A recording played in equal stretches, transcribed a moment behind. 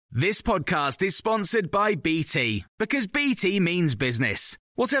This podcast is sponsored by BT, because BT means business.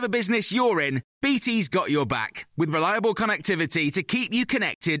 Whatever business you're in, BT's got your back, with reliable connectivity to keep you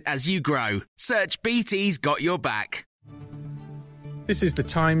connected as you grow. Search BT's got your back. This is the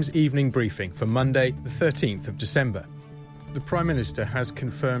Times evening briefing for Monday, the 13th of December. The Prime Minister has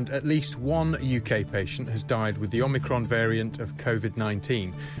confirmed at least one UK patient has died with the Omicron variant of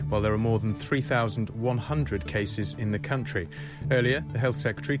COVID-19, while there are more than 3,100 cases in the country. Earlier, the Health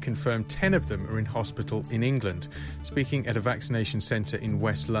Secretary confirmed 10 of them are in hospital in England. Speaking at a vaccination centre in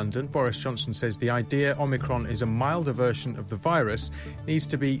West London, Boris Johnson says the idea Omicron is a milder version of the virus needs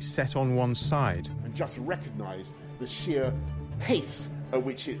to be set on one side. And just recognise the sheer pace at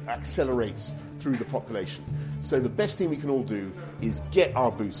which it accelerates through the population. So the best thing we can all do is get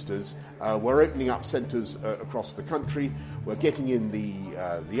our boosters. We're opening up centres across the country. We're getting in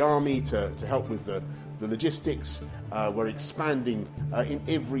the army to help with the logistics. We're expanding in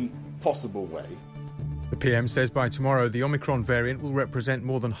every possible way. The PM says by tomorrow the Omicron variant will represent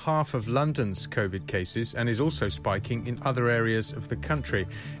more than half of London's COVID cases and is also spiking in other areas of the country.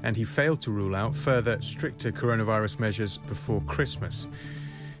 And he failed to rule out further stricter coronavirus measures before Christmas.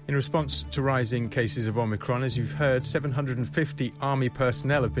 In response to rising cases of Omicron, as you've heard, 750 army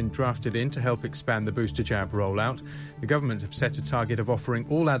personnel have been drafted in to help expand the booster jab rollout. The government have set a target of offering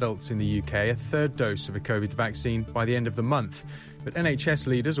all adults in the UK a third dose of a COVID vaccine by the end of the month. But NHS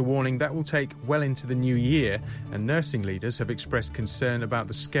leaders are warning that will take well into the new year, and nursing leaders have expressed concern about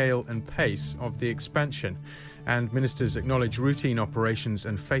the scale and pace of the expansion. And ministers acknowledge routine operations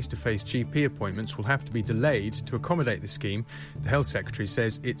and face-to-face GP appointments will have to be delayed to accommodate the scheme. The Health Secretary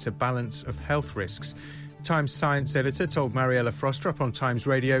says it's a balance of health risks. Times science editor told Mariella Frostrup on Times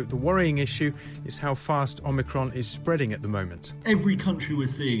Radio the worrying issue is how fast Omicron is spreading at the moment. Every country we're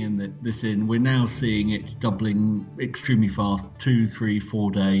seeing we're now seeing it doubling extremely fast, 2, 3,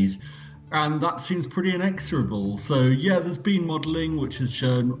 4 days. And that seems pretty inexorable. So, yeah, there's been modelling which has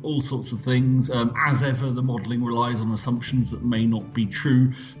shown all sorts of things. As ever, the modelling relies on assumptions that may not be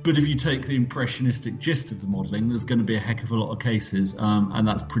true. But if you take the impressionistic gist of the modelling, there's going to be a heck of a lot of cases, and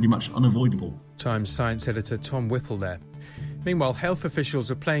that's pretty much unavoidable. Times science editor Tom Whipple there. Meanwhile, health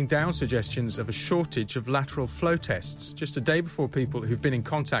officials are playing down suggestions of a shortage of lateral flow tests. Just a day before people who've been in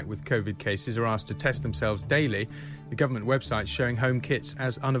contact with COVID cases are asked to test themselves daily, the government website's showing home kits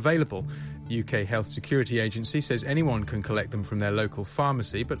as unavailable. The UK Health Security Agency says anyone can collect them from their local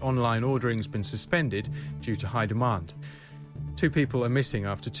pharmacy, but online ordering's been suspended due to high demand. 2 people are missing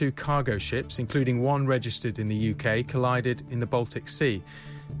after 2 cargo ships, including one registered in the UK, collided in the Baltic Sea.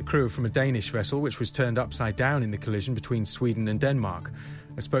 The crew from a Danish vessel, which was turned upside down in the collision between Sweden and Denmark.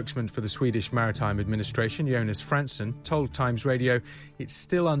 A spokesman for the Swedish Maritime Administration, Jonas Fransson, told Times Radio it's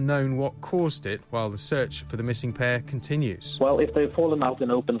still unknown what caused it, while the search for the missing pair continues. Well, if they've fallen out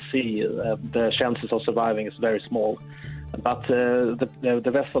in open sea, the chances of surviving is very small. But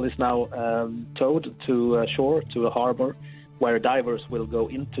the vessel is now towed to shore, to a harbour, where divers will go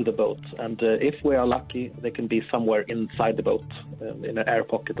into the boat. And if we are lucky, they can be somewhere inside the boat, in an air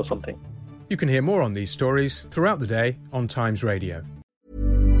pocket or something. You can hear more on these stories throughout the day on Times Radio.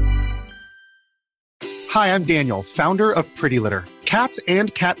 Hi, I'm Daniel, founder of Pretty Litter. Cats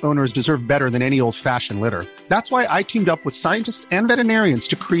and cat owners deserve better than any old-fashioned litter. That's why I teamed up with scientists and veterinarians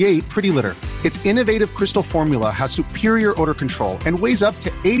to create Pretty Litter. Its innovative crystal formula has superior odor control and weighs up to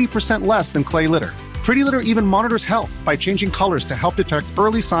 80% less than clay litter. Pretty Litter even monitors health by changing colors to help detect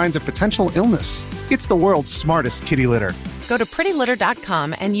early signs of potential illness. It's the world's smartest kitty litter. Go to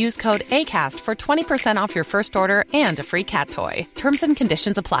prettylitter.com and use code ACAST for 20% off your first order and a free cat toy. Terms and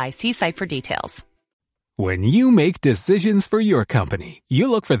conditions apply. See site for details. When you make decisions for your company, you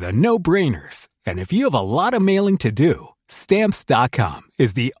look for the no-brainers. And if you have a lot of mailing to do, Stamps.com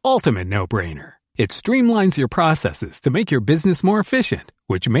is the ultimate no-brainer. It streamlines your processes to make your business more efficient,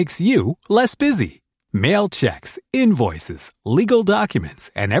 which makes you less busy. Mail checks, invoices, legal documents,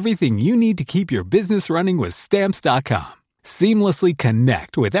 and everything you need to keep your business running with Stamps.com. Seamlessly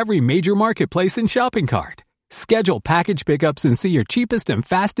connect with every major marketplace and shopping cart. Schedule package pickups and see your cheapest and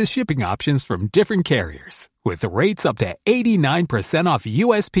fastest shipping options from different carriers, with rates up to 89% off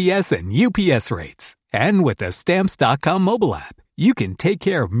USPS and UPS rates. And with the Stamps.com mobile app, you can take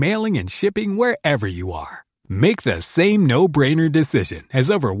care of mailing and shipping wherever you are. Make the same no-brainer decision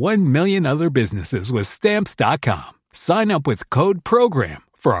as over 1 million other businesses with Stamps.com. Sign up with code PROGRAM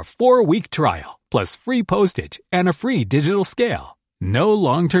for a 4-week trial, plus free postage and a free digital scale. No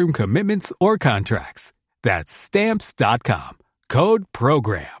long-term commitments or contracts. That's Stamps.com. Code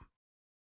PROGRAM.